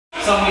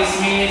some ways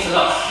means a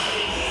lot.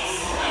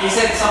 He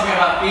said something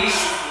about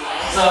beast,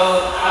 so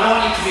I don't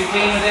want you to be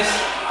playing with this,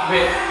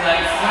 but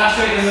like when I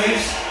show you the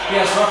moves, be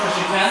as rough as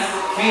you can.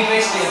 Be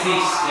basically a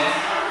beast, yeah?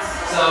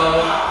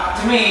 So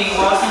to me,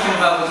 what I was thinking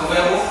about was a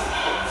werewolf,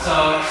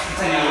 so just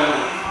pretend you're a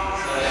werewolf.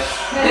 So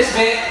yeah. This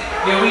bit,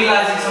 you're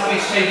realising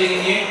something's changing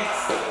in you,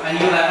 and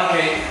you're like,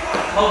 okay,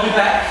 hold me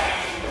back.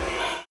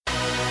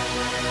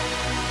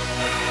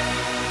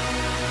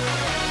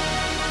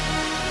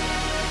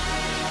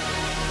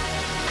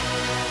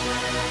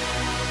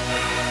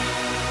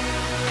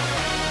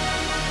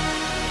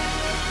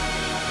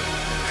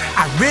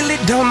 I really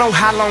don't know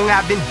how long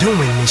I've been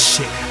doing this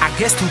shit. I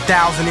guess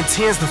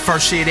 2010's the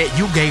first year that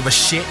you gave a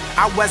shit.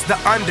 I was the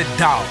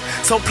underdog,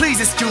 so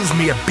please excuse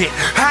me a bit.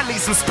 I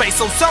need some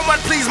space, so someone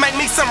please make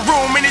me some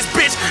room in this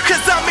bitch. Cause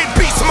I'm in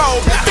beast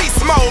mode,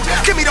 beast mode.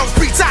 Give me those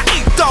beats, I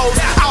eat those.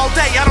 All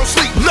day I don't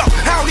sleep, no,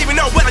 I don't even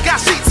know what I got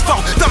sheets for.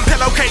 Them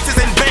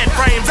pillowcases and bed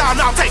frames, I'll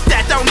take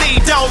that, don't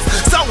need those.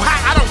 So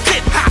high, I don't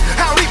get high.